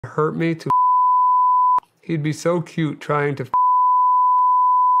hurt me to he'd be so cute trying to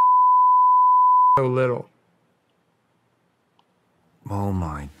so little. Oh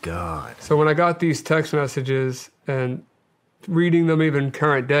my God. So when I got these text messages and reading them even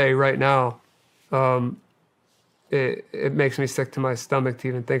current day right now, it makes me sick to my stomach to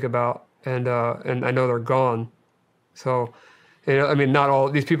even think about, and I know they're gone. So, I mean, not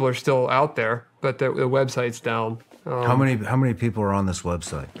all these people are still out there, but the website's down. How many people are on this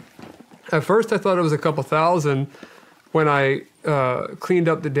website? At first, I thought it was a couple thousand. When I cleaned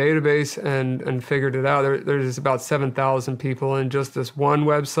up the database and figured it out, there's about 7,000 people in just this one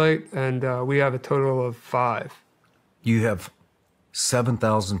website, and we have a total of 5. You have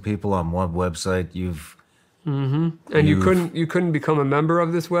 7,000 people on one website. And you couldn't become a member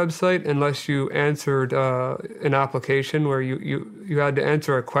of this website unless you answered an application where you had to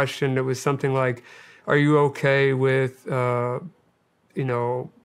answer a question that was something like, "Are you okay with